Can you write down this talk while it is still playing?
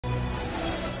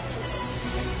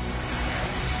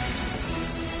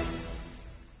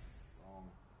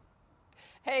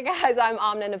Hey guys, I'm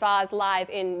Amna Nawaz live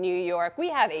in New York. We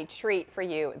have a treat for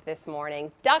you this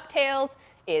morning. Ducktales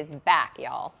is back,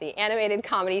 y'all. The animated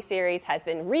comedy series has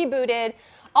been rebooted.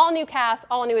 All new cast,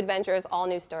 all new adventures, all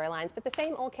new storylines, but the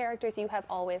same old characters you have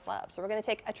always loved. So we're going to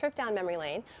take a trip down memory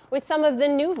lane with some of the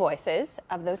new voices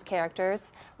of those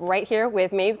characters. Right here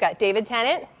with me, we've got David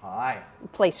Tennant. Hi.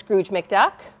 Play Scrooge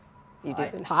McDuck. You do.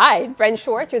 Hi. Ben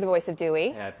Schwartz, you're the voice of Dewey.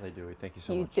 Yeah, I play Dewey. Thank you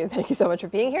so You much. do. Thank you so much for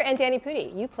being here. And Danny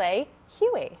Pudi, you play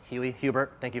Huey.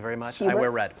 Hubert, thank you very much. Hubert. I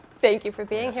wear red. Thank you for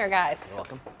being here, guys. You're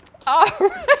welcome. All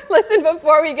right, listen,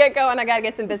 before we get going, I got to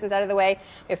get some business out of the way.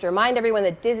 We have to remind everyone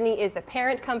that Disney is the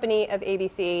parent company of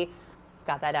ABC. Just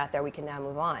got that out there. We can now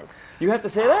move on. You have to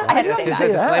say that? I have to say Is that.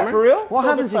 it disclaimer? For real? What Full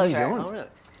happens if you disclosure. don't? Oh, really?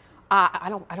 I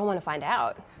don't want to find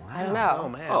out. I don't know. Oh,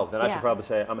 man. Oh, then I Yeah. should probably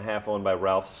say I'm half owned by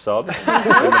Ralph Sub in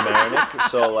Mamaroneck.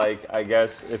 So, like, I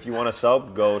guess if you want a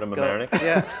sub, go to Mamaroneck.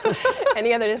 Yeah.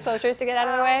 Any other disclosures to get out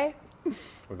of the way?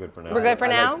 We're good for now. We're good for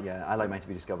now? I like mine to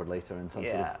be discovered later in some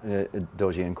Yeah. sort of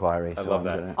doji inquiry. I so love I'm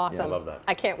that. gonna- Awesome. I love that.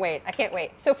 I can't wait. I can't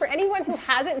wait. So for anyone who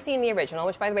hasn't seen the original,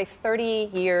 which by the way, 30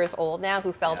 years old now,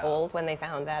 who felt old when they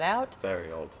found that out,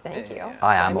 Very old. thank you.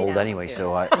 I am Sign me old now. anyway,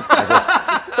 so I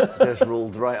just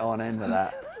rolled right on in with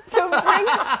that. So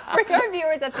bring our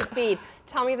viewers up to speed.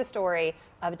 Tell me the story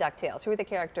of DuckTales. Who are the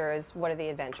characters? What are the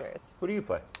adventures? Who do you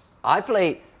play? I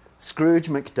play Scrooge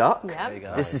McDuck. Yep. There you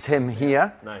go. This is him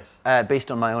here. Nice.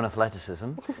 Based on my own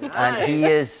athleticism. And he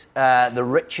is the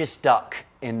richest duck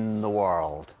in the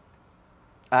world.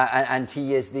 And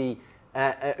he is the...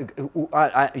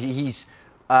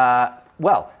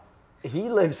 he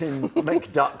lives in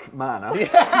McDuck Manor.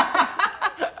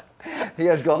 He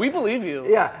has got... We believe you.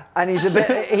 Yeah, and he's a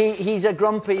bit... he's a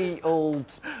grumpy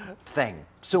old thing,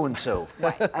 so-and-so.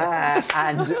 Right.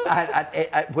 And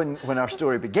when our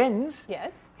story begins...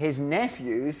 Yes. His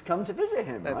nephews come to visit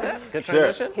him. That's right? it. Good Sure.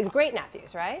 transition. His great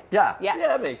nephews, right? Yeah. Yes. Yeah,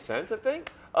 that makes sense, I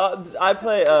think. I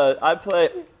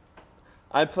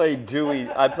play Dewey.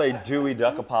 I play Dewey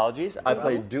Duck. Apologies. I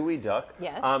play Dewey Duck.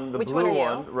 Yes. I'm the Which blue one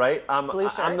are you? right? Blue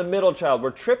shirt. I'm the middle child. We're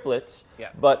triplets. Yeah.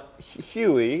 But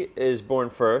Huey is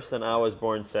born first, and I was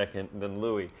born second, then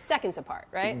Louie. Seconds apart,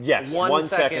 right? Yes, One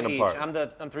second each. apart.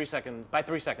 I'm 3 seconds. By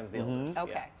 3 seconds, the oldest.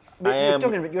 Okay. Yeah.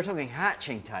 But you're talking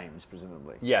hatching times,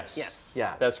 presumably. Yes. Yes.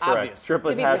 Yeah. That's correct. Obviously.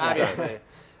 Triplets To be has precise. to Obviously.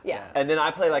 Yeah. And then I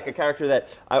play like a character that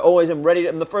I always am ready.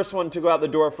 I'm the first one to go out the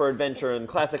door for adventure and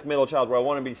classic middle child where I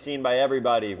want to be seen by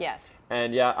everybody. Yes.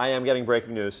 And yeah, I am getting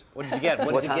breaking news. What did you get?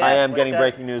 What did you get? I am What's getting that?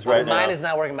 breaking news right now. Mine is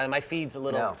not working. My feed's a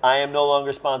little. No. I am no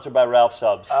longer sponsored by Ralph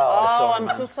Subs. Oh, I'm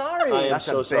so sorry. I am That's a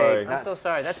so big- sorry. I'm so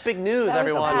sorry. That's big news, That was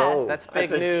everyone. fast. That's big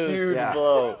That's a news. huge Yeah.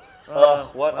 blow. Oh,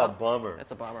 what a bummer. That's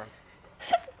a bummer.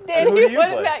 Danny, who do you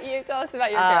what play? about you? Tell us about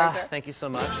your character. Thank you so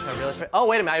much. I really. Oh,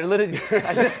 wait a minute.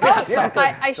 I just got something.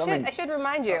 I should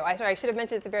remind you, I should have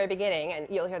mentioned at the very beginning, and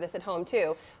you'll hear this at home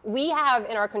too. We have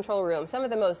in our control room some of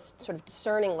the most sort of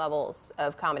discerning levels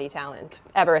of comedy talent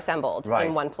ever assembled Right.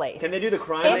 in one place. Can they do the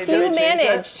crime? If Can they you change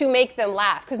manage that? to make them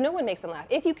laugh, because no one makes them laugh,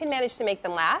 if you can manage to make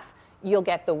them laugh, you'll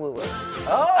get the woo-woo.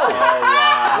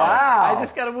 Wow. I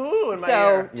just got a woo in my So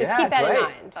ear. just Yeah, keep that in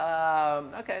great.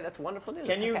 mind. Okay, that's wonderful news.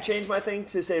 Can you Okay. change my thing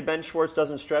to say Ben Schwartz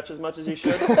doesn't stretch as much as he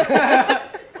should?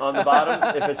 On the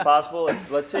bottom, if it's possible.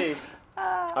 Let's see.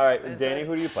 All right, Danny,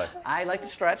 who do you play? I like to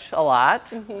stretch a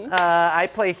lot. I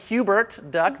play Hubert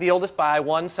Duck, the oldest by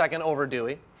 1 second over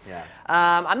Dewey. Yeah.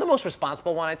 I'm the most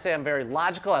responsible one, I'd say. I'm very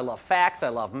logical. I love facts. I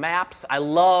love maps. I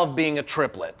love being a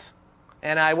triplet.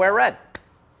 And I wear red.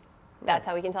 That's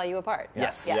how we can tell you apart.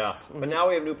 Yes. Yeah, but now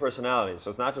we have new personalities, so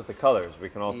it's not just the colors. We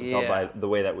can also tell by the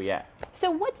way that we act.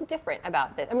 So what's different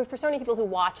about this? I mean, for so many people who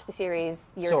watched the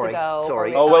series years Sorry, ago.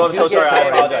 sorry. Oh, well, I'm so sorry. I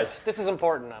apologize. This is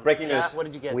important. Breaking news. What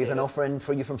did you get? We have an David? offering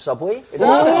for you from Subway.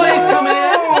 Subway's coming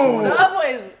in.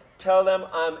 Subway's. Tell them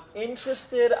I'm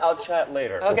interested. I'll chat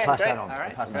later. Okay, pass great. that on. All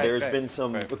right. Pass that Great, on. There's great. been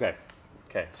some. Okay.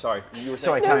 Sorry. You were saying.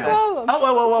 Sorry, No carry on. problem.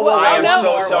 Oh, whoa. I am no.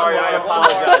 so sorry. I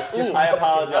apologize. I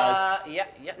apologize.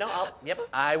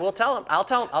 I will tell him. I'll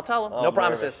tell him. Oh, No I'm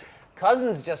promises. nervous.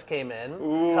 Cousins just came in.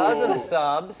 Cousins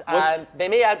subs. They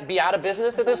may be out of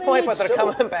business at this point, but they're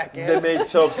coming back in. They made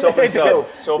soap and sub.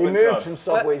 Soap He and moved from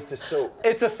sub. Subways to soap.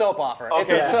 It's a soap offer.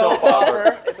 Okay, It's a soap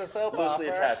offer. It's a soap offer. Loosely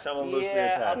attached. Someone loosely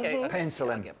attached. Okay.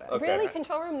 Pencil in. Okay. Really,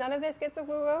 control room, none of this gets a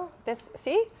woo-woo?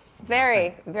 See?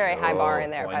 Very, very high bar in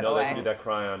there, Oh, by I know the they way. can do that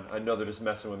cry-on. I know they're just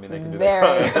messing with me. They can do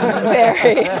Very, that cry-on.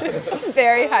 very,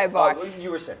 very high bar. Oh,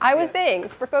 you were saying. I was saying,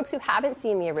 for folks who haven't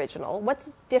seen the original, what's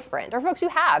different? Or folks who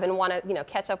have and want to,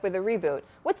 catch up with the reboot,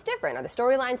 what's different? Are the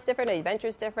storylines different? Are the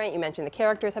adventures different? You mentioned the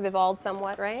characters have evolved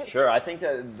somewhat, right? Sure. I think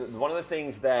that one of the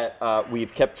things that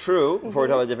we've kept true before we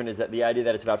talk about different is that the idea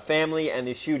that it's about family and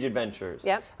these huge adventures.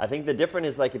 Yep. I think the different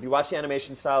is like if you watch the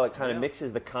animation style, it kind of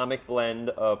mixes the comic blend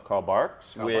of Karl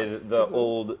Barks with the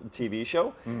old TV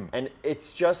show, and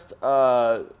it's just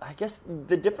I guess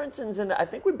the difference is in that I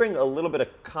think we bring a little bit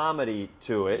of comedy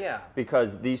to it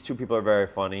because these two people are very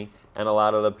funny, and a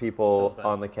lot of the people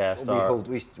on the cast are.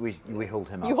 We hold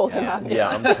him up. You hold him up. Yeah,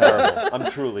 I'm terrible.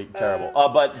 I'm truly terrible.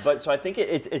 But so I think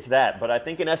it's that. But I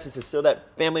think in essence it's still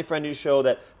that family-friendly show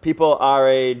that people our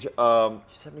age. You're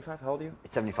 75. How old are you?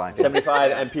 75.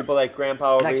 75, and people like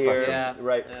Grandpa over Next here, birthday. Yeah.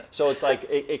 right? Yeah. So it's like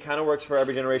it kind of works for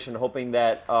every generation, hoping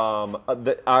that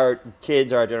our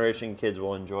kids, our generation kids,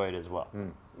 will enjoy it as well.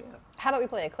 How about we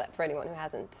play a clip for anyone who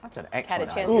hasn't That's an had a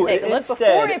excellent chance idea. to take a look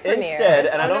before it premieres? Instead,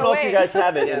 and I don't know if you wait. guys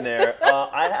have it in there.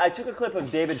 I took a clip of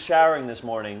David showering this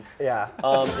morning. Yeah.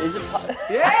 Is it?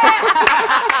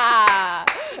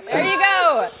 There you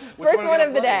go. First one are one we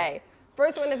of the gonna day.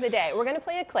 First one of the day. We're going to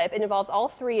play a clip. It involves all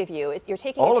three of you. You're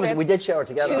taking All a of us, trip we did shower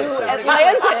together. to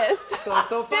Atlantis.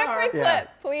 So far. Different clip.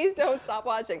 Please don't stop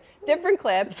watching. Different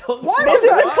clip. Why This is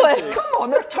is a that? clip. Come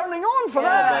on, they're turning on for Oh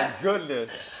that. my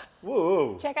goodness!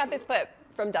 Woo! Check out this clip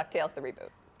from DuckTales, the reboot.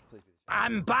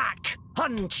 I'm back,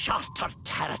 uncharted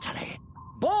territory.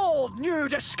 Bold new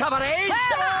discoveries.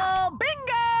 Hello,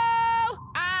 bingo!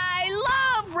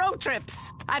 I love road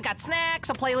trips. I've got snacks,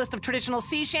 a playlist of traditional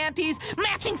sea shanties,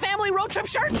 matching family road trip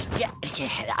shirts. Yeah,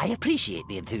 I appreciate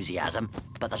the enthusiasm,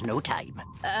 but there's no time.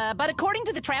 But according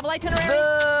to the travel itinerary...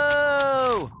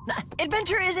 Boo!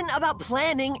 Adventure isn't about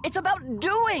planning, it's about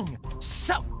doing.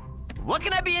 So, what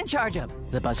can I be in charge of?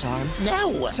 The bus arms?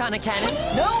 No! Sonic cannons?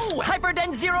 No!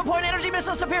 Hyperdense zero-point energy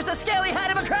missiles to pierce the scaly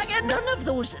hide of a kraken? None of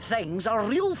those things are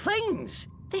real things.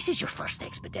 This is your first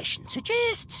expedition, so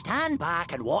just stand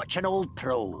back and watch an old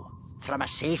pro from a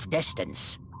safe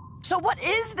distance. So what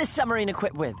is this submarine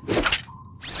equipped with?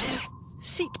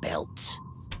 Seatbelts.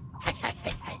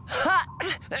 Ha!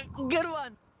 Good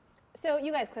one. So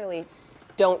you guys clearly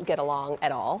don't get along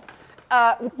at all.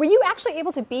 Were you actually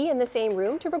able to be in the same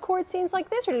room to record scenes like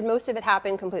this, or did most of it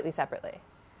happen completely separately?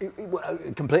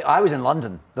 I was in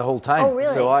London the whole time. Oh,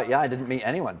 really? So I didn't meet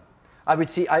anyone. I would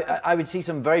see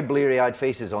some very bleary-eyed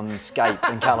faces on Skype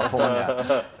in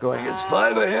California, going, "It's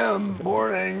 5 a.m.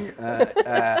 morning,"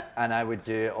 and I would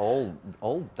do it all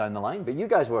down the line. But you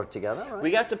guys were together, right? We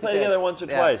got to play together once or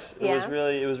twice.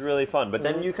 It was really fun. But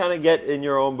then you kind of get in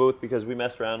your own booth because we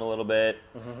messed around a little bit,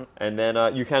 and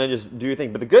then you kind of just do your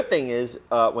thing. But the good thing is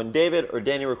when David or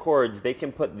Danny records, they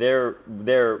can put their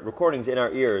recordings in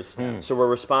our ears, so we're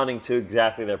responding to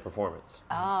exactly their performance.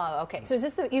 Oh, okay. So is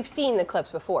this you've seen the clips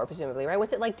before, presumably, right?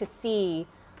 What's it like to see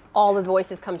all the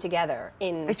voices come together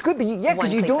in? It's good, but because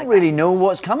one you place don't like really that? know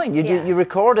what's coming. Yeah. You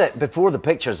record it before the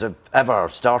pictures have ever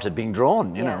started being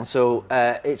drawn. You know, so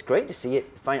it's great to see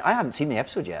it. Fine. I haven't seen the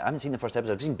episode yet. I haven't seen the first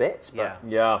episode. I've seen bits. But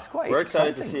Yeah, quite we're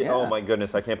excited to exciting, see. yeah. Oh my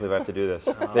goodness, I can't believe I have to do this.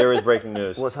 There is breaking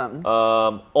news. What's happened?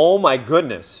 Oh my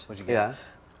goodness, Yeah.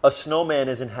 a snowman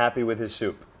isn't happy with his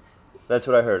soup. That's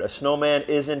what I heard. A snowman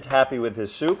isn't happy with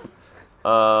his soup. We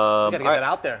gotta get that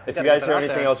out there. If Gotta you get guys that hear out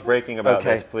anything there. else breaking about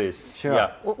Okay. this, please. Sure.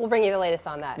 Yeah. We'll bring you the latest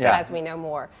on that Yeah. as we know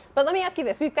more. But let me ask you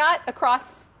this. We've got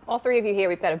across all three of you here,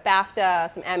 we've got a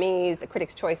BAFTA, some Emmys, a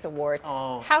Critics' Choice Award.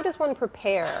 Oh. How does one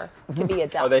prepare to be a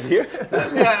duck? Are they here?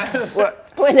 Well,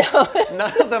 no.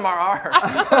 None of them are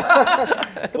ours.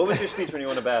 What was your speech when you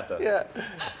won a BAFTA? Yeah.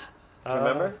 Do you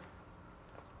remember?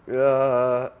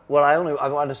 Well,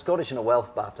 I've won a Scottish and a Welsh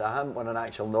BAFTA. I haven't won an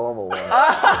actual normal one.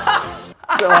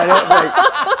 So I don't think.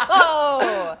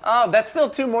 Oh, that's still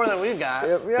two more than we've got.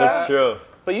 Yeah. That's true.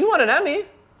 But you won an Emmy.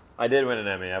 I did win an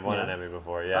Emmy. I've won an Emmy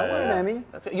before. Yeah. I won an Emmy.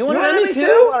 You won an won Emmy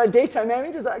too? On a daytime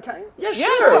Emmy, does that count? Yeah,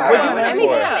 Yes, sure. sir. What'd you win it Emmy's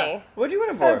for? an Emmy. What'd you win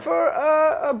it for? For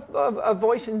a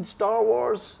voice in Star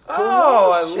Wars.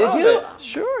 Oh, I Clone love you? it.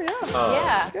 Sure, yeah.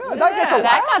 Yeah. Yeah, that gets a That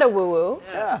laugh. got a woo-woo.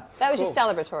 Yeah. That was just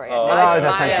celebratory. Oh,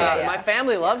 thank you. My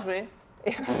family loves me.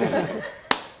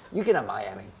 You can have my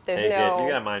Emmy. There's Hey, kid, no...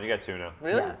 you got mine. You got two now.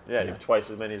 Really? Yeah, you have twice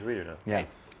as many as we do now. Yeah.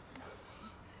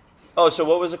 Oh, so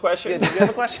what was the question? Did you have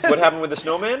a question? What happened with the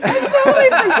snowman? What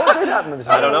did happen with this?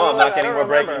 I don't know. I'm not getting I more don't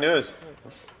breaking remember. news.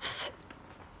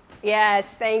 Yes,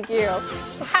 thank you.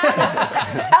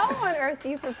 How on earth do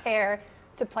you prepare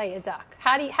to play a duck?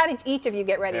 How did each of you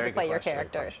get ready to play your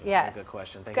characters? Yes. Good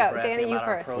question. Thank Go, you for asking Danny, you about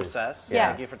our first. process. Yes.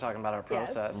 Thank you for talking about our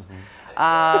Yes. process.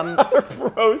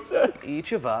 Process.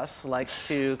 Each of us likes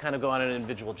to kind of go on an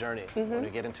individual journey when we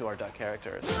get into our duck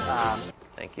characters.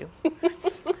 Thank you.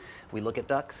 We look at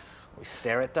ducks, we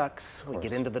stare at ducks, we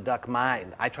get into the duck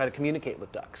mind. I try to communicate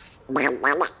with ducks.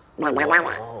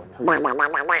 Wow.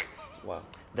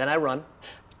 Then I run,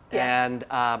 and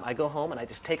I go home and I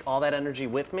just take all that energy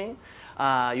with me.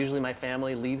 Usually my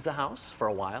family leaves the house for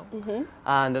a while,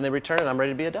 and then they return and I'm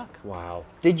ready to be a duck. Wow.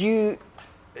 Did you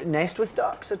nest with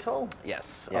ducks at all?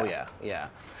 Yes. Yeah. Oh yeah.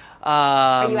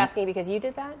 Are you asking because you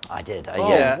did that? I did.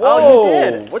 Yeah. Whoa. Oh,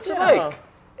 you did. What's it like?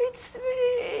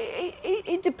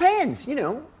 It depends, you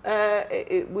know.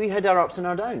 We had our ups and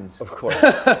our downs. Of course.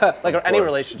 Like any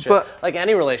relationship. But- like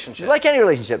any relationship. Like any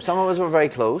relationship, some of us were very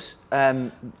close.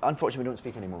 Unfortunately, we don't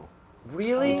speak anymore.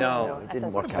 Really? don't. It That's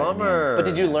didn't work out. in the end. Bummer. But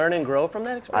did you learn and grow from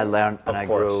that I experience? learned and Of I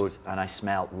course. growed and I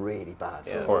smelled really bad.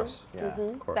 Of course. Yeah.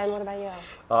 Of course. Ben, what about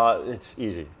you? It's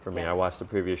easy for me. Yeah. I watched the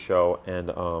previous show and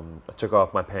I took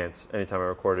off my pants anytime I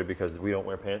recorded because we don't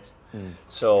wear pants.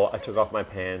 So I took off my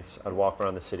pants. I'd walk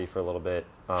around the city for a little bit.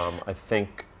 I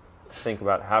think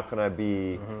about how can I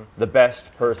be the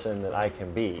best person that I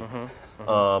can be.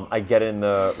 I'd get in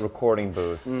the recording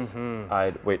booth.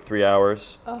 I'd wait 3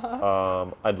 hours.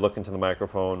 I'd look into the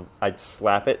microphone. I'd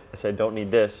slap it. I said, "Don't need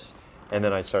this," and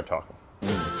then I'd start talking.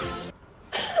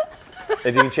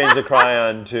 If you can change the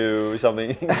cryon to something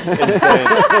insane,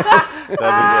 that'd be great.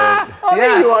 Oh,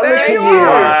 there you are. Look at you.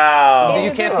 Wow. In You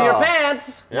the can't booth. see your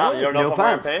pants. Yeah, you don't know No if I'm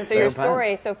wearing pants. pants. So your Fair play.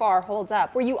 story so far holds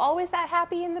up. Were you always that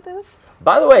happy in the booth?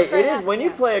 By the way, very it is happy, when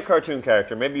you yeah. play a cartoon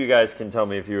character. Maybe you guys can tell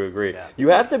me if you agree. You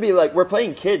have to be like we're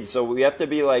playing kids, so we have to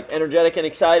be like energetic and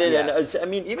excited. Yes. And I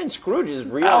mean, even Scrooge is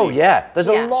really. Oh yeah, there's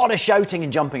Yeah. a lot of shouting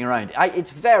and jumping around. It's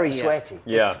very sweaty.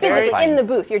 Yeah. Physically Very in the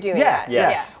booth, you're doing Yeah, that.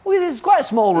 yes. Well, it's quite a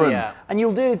small room, Yeah. and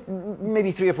you'll do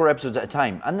maybe 3 or 4 episodes at a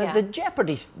time, and Yeah. the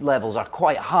jeopardy levels are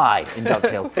quite high in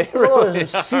Ducktales. There's a lot of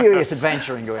serious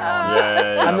adventuring going on,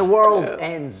 Yeah. and the world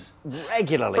ends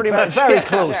regularly, Pretty very, much, very yeah.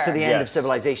 close Sure. to the end of Yes.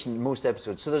 civilization in most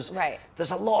episodes. So Right.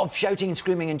 there's a lot of shouting and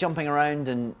screaming and jumping around,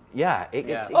 and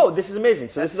it's Oh, this is amazing.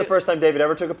 So this is the first time David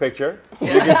ever took a picture. You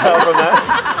can tell from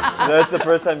that. That's the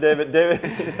first time David.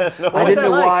 I didn't know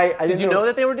like? why. I Did didn't you know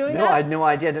that they were doing No, that? I had no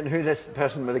idea. I didn't know who this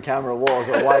person with the camera was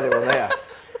or why they were there.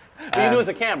 But you knew it was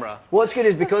a camera. What's good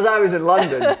is because I was in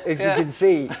London, if you can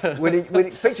see, when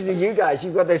pictures of you guys,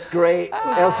 you've got this great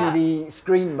LCD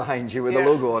screen behind you with the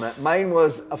logo on it. Mine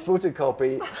was a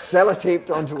photocopy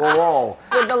sellotaped onto a wall.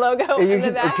 With the logo in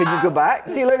the back. Could you go back?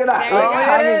 See, look at that. There you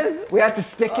go. Hanging. We had to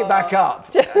stick it back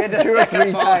up 2 or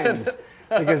 3 times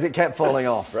because it kept falling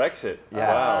off. Brexit.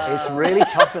 Yeah, Wow. it's really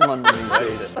tough in London these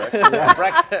days.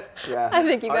 Brexit. Yeah. I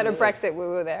think you got a Brexit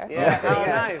woo-woo there. Yeah. Pretty Oh, good.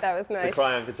 nice. That was The nice.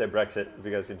 cryon could say Brexit if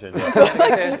you guys can change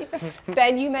that.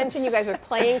 Ben, you mentioned you guys were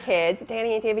playing kids.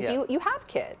 Danny and David, Yeah. you have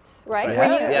kids, right?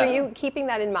 Yeah. Were you keeping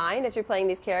that in mind as you're playing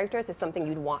these characters as something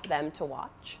you'd want them to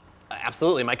watch?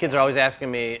 Absolutely. My kids are always asking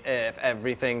me if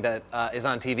everything that is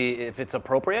on TV, if it's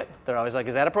appropriate. They're always like,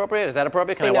 is that appropriate? Is that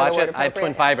appropriate? Can They I know the watch word it? I have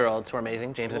twin appropriate. 5-year-olds who are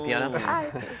amazing, James and Fiona.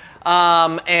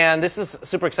 Hi. And this is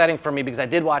super exciting for me because I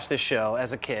did watch this show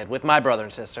as a kid with my brother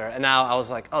and sister. And now I was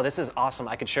like, oh, this is awesome.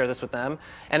 I could share this with them.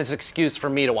 And it's an excuse for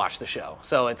me to watch the show.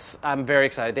 So I'm very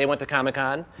excited. They went to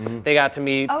Comic-Con. They got to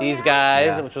meet Oh, these yeah?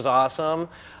 guys, Yeah. which was awesome.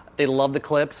 They love the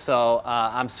clips. So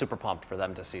I'm super pumped for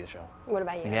them to see the show. What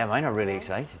about you? Yeah, mine are really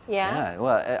excited. Yeah?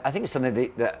 Well, I think it's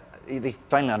something that they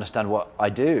finally understand what I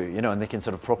do, you know, and they can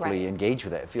sort of properly Right. engage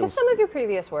with it. It Because feels some of your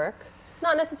previous work,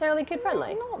 not necessarily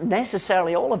kid-friendly. not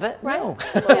necessarily all of it, Right. no.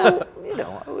 Yeah. You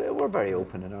know, we're very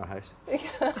open in our house.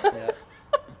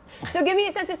 So give me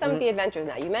a sense of some of the adventures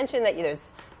now. You mentioned that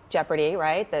there's Jeopardy,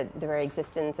 right? The very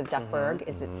existence of Duckburg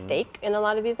is at stake in a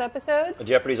lot of these episodes.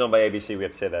 Jeopardy's owned by ABC. We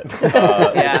have to say that.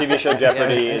 Yeah. The TV show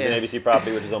Jeopardy Yeah, it is an is. ABC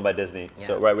property, which is owned by Disney.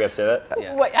 So right, we have to say that.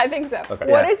 Yeah. What, I think so. Okay.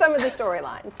 What Yeah. are some of the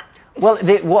storylines? Well,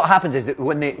 what happens is that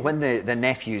when the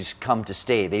nephews come to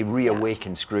stay, they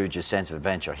reawaken Scrooge's sense of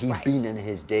adventure. He's Right. been in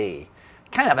his day,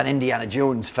 kind of an Indiana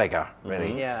Jones figure,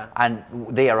 really. Yeah. And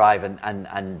they arrive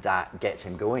and that gets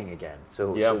him going again.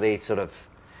 So Yeah. they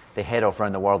they head off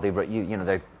around the world.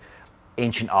 They're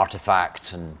ancient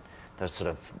artifacts and there's sort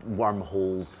of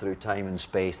wormholes through time and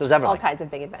space. There's everything. All kinds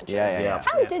of big adventures. Yeah.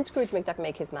 How did Scrooge McDuck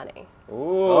make his money?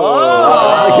 You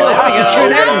have to tune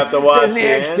You're gonna in. have to watch Disney the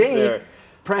XD. answer.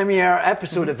 premiere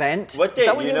episode event. What date? Is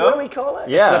that Do you what know? do we call it?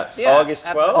 Yeah, Yeah. August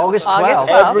 12th. August August 12th.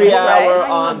 12th. Every Right. hour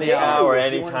Time on of the day. hour, If you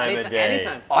any want time of day.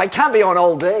 Anytime. I can't be on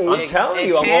all day. I'm telling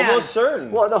you, I'm can. almost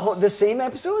certain. What, the same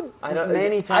episode?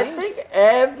 Many times? I think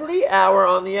every hour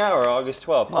on the hour, August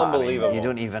 12th. Well, I mean, Unbelievable. you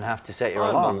don't even have to set your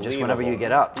alarm, just whenever you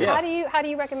get up. Yeah. How do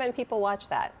you recommend people watch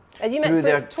that? As you Through meant,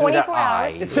 their, for through 24 their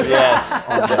hours. eyes.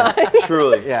 Yes.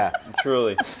 Truly. Yeah.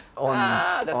 Truly. On,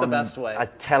 that's the best way. A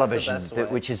television, That's the best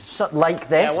way. which is like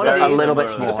this, one but of a these. little bit You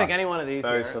You smaller. can pick any one of these.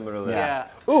 Very here. similar to this. Yeah.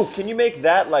 Ooh, can you make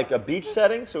that like a beach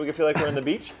setting so we can feel like we're in the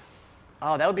beach?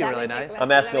 Oh, that would be That really may take- nice. I'm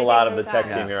That asking may a lot take of the some tech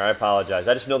time. team here. I apologize.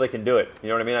 I just know they can do it. You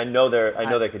know what I mean? I know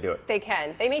they could do it. They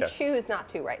can. They may Yeah. choose not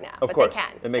to right now, Of but course. they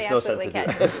can. It makes they no sense absolutely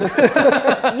to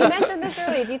do can. You mentioned this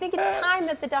earlier. Do you think it's time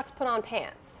that the Ducks put on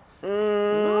pants? I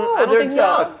don't think so.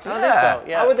 I don't think so.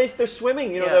 Yeah. How would they're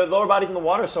swimming? You know, Yeah. their lower body's in the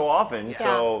water so often. Yeah.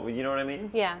 So, you know what I mean?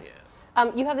 Yeah.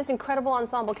 You have this incredible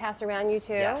ensemble cast around you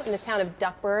too, Yes. and this town of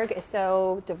Duckburg is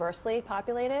so diversely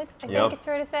populated. I think Yep. it's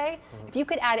fair to say. If you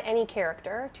could add any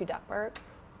character to Duckburg,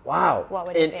 Wow. What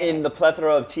would it be? In the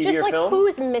plethora of TV just or like film?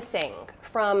 who's missing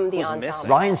from the ensemble? missing?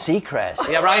 Ryan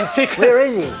Seacrest. Yeah, Ryan Seacrest. Where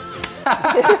is he?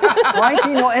 Why is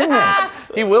he not in this?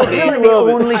 He will be. Really, the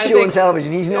only I show on think-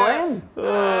 television he's not in.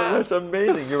 Oh, that's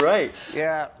amazing. You're right.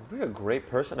 Yeah. What a great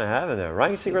person to have in there.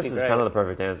 Ryan Seacrest is great. kind of the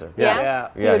perfect answer. Yeah. Yeah.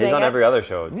 You Yeah, would he's make on it? every other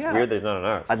show. It's Yeah. weird that he's not on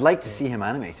ours. I'd like to see him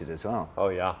animated as well. Oh,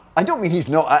 yeah. I don't mean he's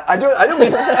not. I don't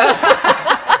mean.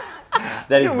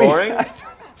 That he's boring?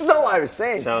 That's not what I was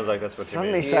saying. Sounds like that's what you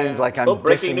Suddenly mean. sounds like I'm Oh,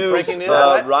 breaking dissing- news. Breaking news.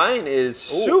 Uh, Ryan is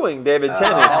suing David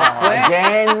Tennant.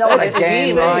 Again, not It's again,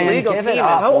 team, Ryan. legal Give it team.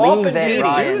 up. How Leave often it, do you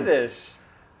Ryan. do this?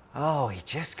 Oh, he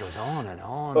just goes on and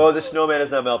on. Oh, the snowman is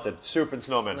now melted. Soup and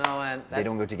snowman. No, and They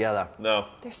don't go together. No.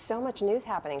 There's so much news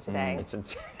happening today. It's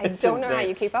insane. I don't know how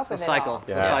you keep up It's a with it cycle. all. It's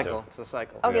Yeah. a cycle. It's a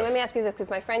cycle. Okay, Yeah. let me ask you this, because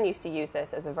my friend used to use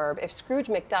this as a verb. If Scrooge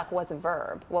McDuck was a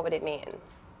verb, what would it mean?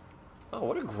 Oh,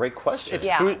 what a great question. If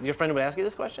Yeah. Your friend would ask you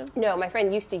this question? No, my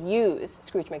friend used to use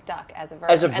Scrooge McDuck as a verb.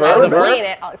 As a And verb? I'll As a verb? explain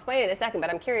it. I'll explain it in a second, but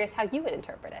I'm curious how you would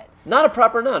interpret it. Not a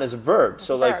proper noun, as a verb.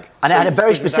 So, verb. like, And it had a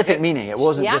very Scrooge specific McDuck? meaning. It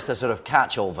wasn't Yeah. just a sort of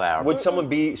catch-all verb. would someone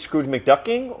be Scrooge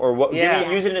McDucking? Or what? Yeah.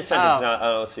 Use it in a sentence. Oh. Now,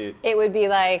 I don't see it. It would be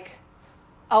like,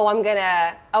 I'm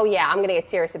gonna get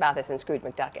serious about this and Scrooge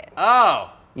McDuck it. Oh.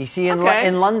 You see, in, Okay.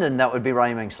 in London, that would be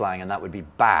rhyming slang, and that would be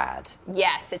bad.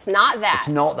 Yes, it's not that. It's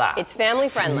not that. It's family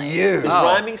friendly. You. Is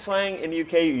rhyming slang in the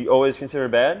UK you always consider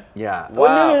bad? Yeah.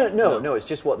 Wow. Well, no. It's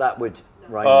just what that would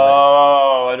rhyme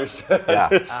Oh, understood. Yeah.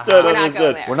 Understood. We're not Understood. going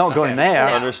there. with. We're not going there.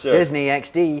 No. Understood. Disney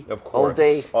XD. Of course. All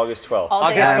day. August 12th. All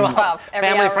day August August 12th. Every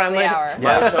Family hour friendly. on the hour.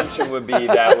 My assumption would be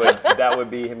that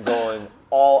would be him going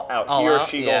all out. All he or out?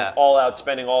 she Yeah. going all out,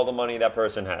 spending all the money that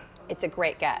person had. It's a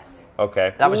great guess.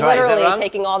 Okay. That was right. Is that Literally wrong?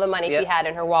 taking all the money she Yep. had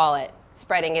in her wallet,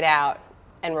 spreading it out,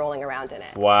 and rolling around in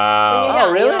it. Wow. When you're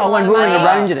young, really? you know, Oh, a lot and of rolling money,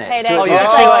 around in it. payday, So it's you're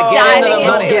like still, like, getting diving the into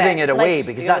not money. giving it away Like,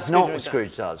 because you know that's not Scrooge what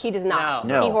Scrooge does. He does not.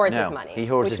 No. He hoards No. his money. He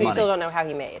hoards which his we money. still don't know how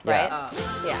he made, Yeah. right?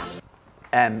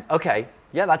 Yeah. Okay.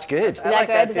 Yeah, that's good. Is that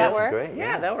good? Does that work? Great.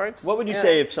 Yeah, that works. What would you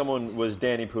say if someone was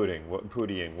Danny Pudding?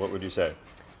 What would you say?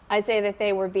 I'd say that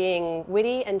they were being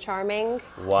witty and charming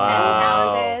Wow. and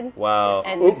talented. Wow.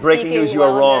 And Oop, breaking speaking news, you well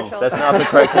are of their wrong. children. That's not the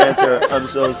correct answer. I'm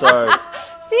so sorry.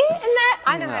 See, and that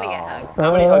I know how to get hugged.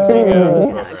 How many hugs do you get on this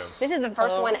program? This is the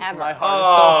first one ever. My heart is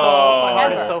so full. My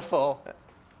heart is Ever. so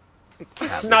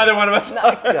full. Neither one of us.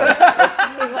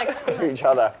 He's like, Each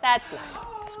other. that's nice.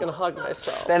 I'm just gonna hug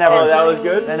myself. Then Oh, everyone, that was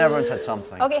good. then everyone said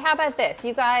something. Okay, how about this?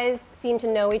 You guys seem to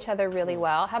know each other really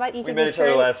well. How about each We of met you each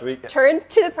other last week. turn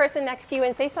to the person next to you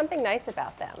and say something nice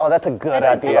about them? Oh, that's a good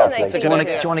That's a idea. nice That's a thing Do you want to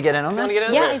to? Do you want to get in on Do you this? want to get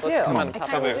in Yeah, this? I do. Let's come on, I pop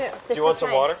kind in of do. here. This Do you want is some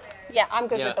nice. water? Yeah, I'm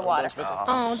good with the water.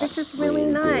 Oh, this is really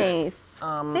nice.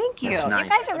 Thank you. That's nice. You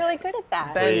guys are really good at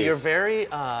that. Ben, Please. you're very.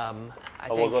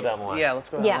 we'll go down the line. Yeah, let's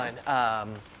go down Yeah. the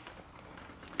line.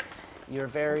 You're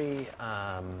very.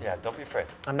 Yeah, don't be afraid.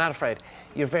 I'm not afraid.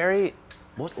 You're very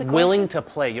What's the willing to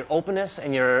play. Your openness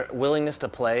and your willingness to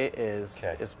play is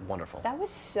Okay. wonderful. That was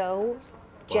so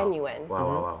genuine.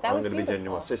 Wow. That I'm was going to be beautiful.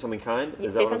 genuine. Say something kind. Yeah,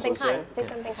 Is say that what something I'm supposed kind. to Say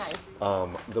something kind.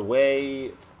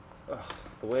 say?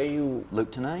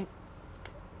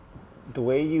 The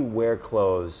way you wear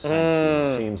clothes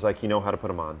seems like you know how to put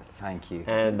them on. Thank you.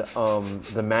 And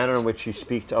the manner in which you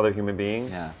speak to other human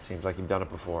beings Yeah. seems like you've done it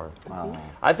before. Wow.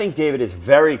 I think David is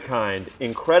very kind,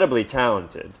 incredibly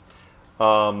talented.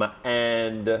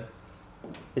 And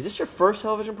is this your first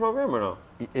television program or no?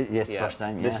 Yes, Yeah. first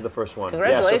time. Yeah. This is the first one.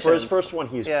 Congratulations. Yeah, so for his first one,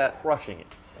 he's Yeah. crushing it.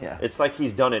 Yeah. It's like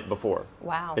he's done it before.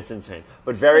 Wow. It's insane.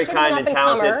 But very sort of an kind and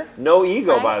talented. up-and-comer, No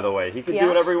ego, right? by the way. He can Yeah. do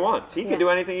whatever he wants. He can Yeah. do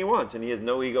anything he wants. And he has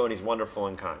no ego and he's wonderful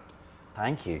and kind.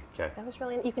 Thank you. Okay. That was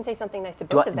really. You can say something nice to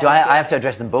Do both I, of them. do I, if you I have to want.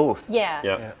 address them both? Yeah.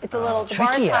 Yeah. It's a little. The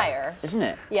bar's Trickier, higher. isn't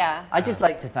it? Yeah. I'd just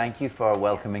like to thank you for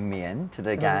welcoming me in to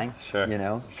the gang. Sure. You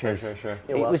know, Sure, 'cause sure, sure. it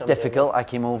You're was welcome, difficult. I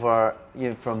came over,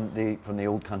 from the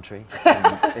old country.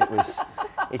 And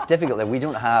it's difficult that we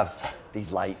don't have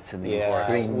these lights and these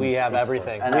screens. we have It's-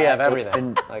 everything. and We have it's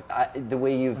everything. been, the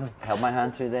way you've held my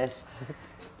hand through this.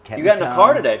 kept You me got in a calm.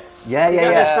 car today. Yeah, You yeah,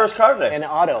 got yeah. his first car today. In an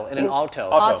auto. Auto.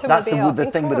 That's the Automobile. thing with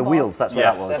the Incredible. wheels. That's what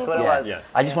Yes. that was. That's what it Yeah. was. Yes.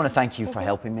 I just want to thank you for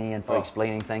helping me and for Oh.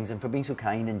 explaining things and for being so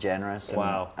kind and generous. And,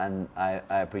 Wow. And I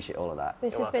appreciate all of that.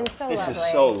 This has been so This lovely.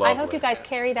 is so I hope lovely. you guys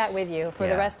carry that with you for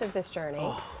the Yeah. rest of this journey.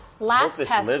 hope Last this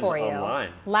test lives for you. online.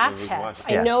 Last We can test. watch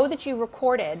I it. Yeah. know that you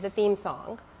recorded the theme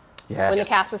song Yes. when the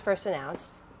cast was first announced.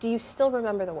 Do you still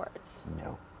remember the words?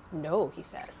 No. No, he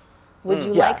says. Would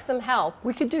you Yeah. like some help?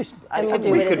 We could do. And we'll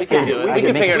do we it could- as a we could test. do it. I We could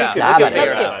can make figure a it out. stab We at can it.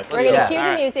 figure Let's it do out. it. We're going to Yeah. cue the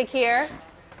Alright. music here,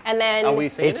 and then Are we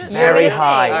singing It's it? very gonna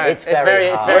high. sing. It's It's very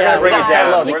it's high. very We're gonna bring it high.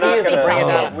 down. You We're can not speak gonna.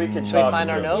 to it. We can Should we talk.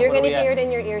 find our note? you're going Where to are we hear at? it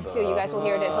in your ears too. You guys will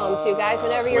hear it at home too. Guys,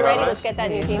 whenever you're ready, let's get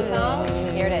that new theme song.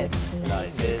 Here it is.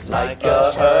 Like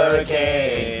a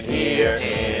hurricane here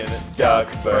in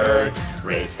Duckburg.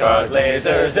 Race cars,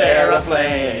 lasers,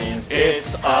 aeroplanes.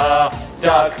 It's a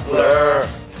duck blur.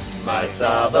 Might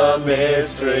solve a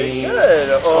mystery.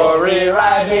 Good. Or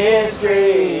rewrite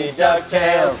history.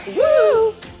 Ducktales.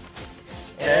 Woo!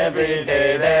 Every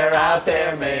day they're out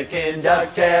there making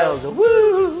Ducktales.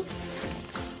 Woo!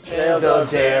 Tales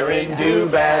of daring, do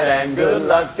bad, and good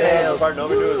luck tales. Part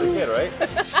nobody knew as a kid, right?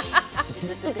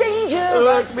 Danger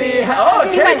lurks behind. Oh,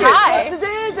 You went high. What's the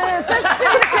danger?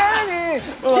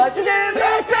 What's the danger?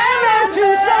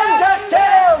 To some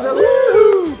Ducktales.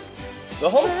 Woo! The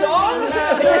whole song? It's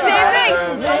the same thing.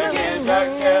 Making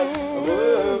Ducktales.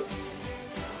 Woo!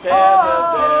 Tales of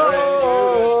daring,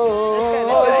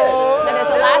 Then there's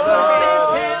the last one.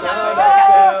 Not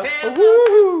very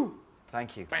good. Thank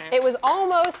you. It was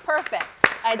almost perfect,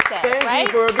 I'd say, Thank right?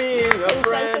 you for being a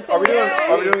friend. Consensus in the room.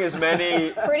 Are we doing as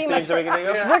many Pretty things much. as we can think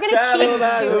of? We're going to keep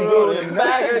doing it. and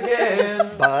back again.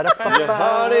 Your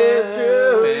heart is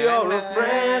true. You're a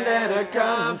friend and a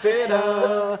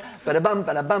confidant. Ba-da-bum,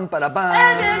 ba-da-bum, ba-da-bum.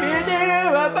 And if you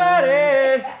do a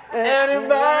buddy and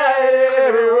invite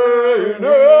everywhere you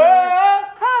know.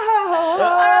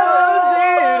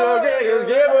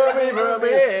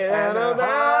 And a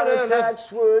heart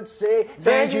attached would say,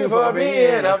 Thank you for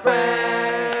being a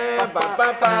friend.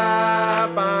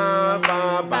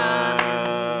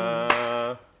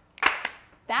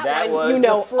 That That one, was you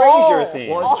know, the Frasier all. theme.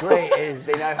 What's great is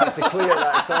they now have to clear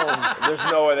that song. There's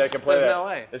no way they can play There's that. no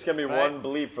way. It's gonna be Right? one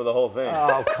bleep for the whole thing.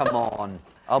 Oh, come on.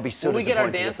 I'll be so Will we get our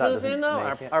disappointed if dance that moves doesn't in though?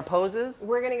 make it. Our poses?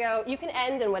 We're going to go. You can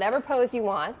end in whatever pose you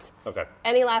want. Okay.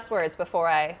 Any last words before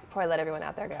I let everyone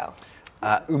out there go?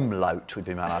 Umlaut would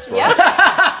be my last word. Yep.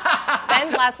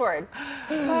 Ben, last word.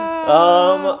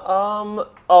 Oh,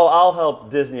 I'll help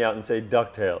Disney out and say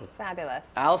DuckTales. Fabulous.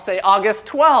 I'll say August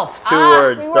 12th. Two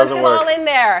words, We worked doesn't it work. all in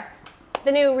there.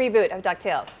 The new reboot of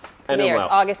DuckTales And premieres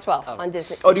Umlaut. August 12th on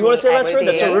Disney. Oh, do you want to say Disney last word?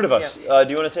 That's so XD. rude of us. Do you want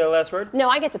to say the last word? No,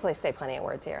 I get to say plenty of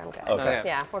words here. I'm good. Okay.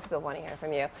 Yeah, more people want to hear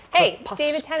from you. Hey,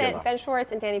 David Tennant, Ben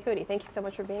Schwartz, and Danny Pudi, thank you so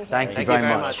much for being here. Thank you Thank very you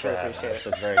very much. much. Really appreciate it.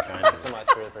 That's very kind. So much.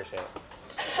 Really appreciate it.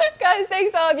 Guys,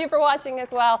 thanks all of you for watching as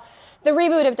well. The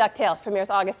reboot of DuckTales premieres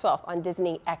August 12th on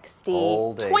Disney XD.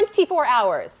 All day. 24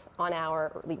 hours on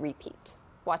our repeat.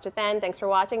 Watch it then. Thanks for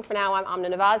watching. For now, I'm Amna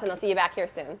Navaz, and I'll see you back here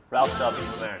soon. Ralph Stubbs,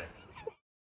 marinate.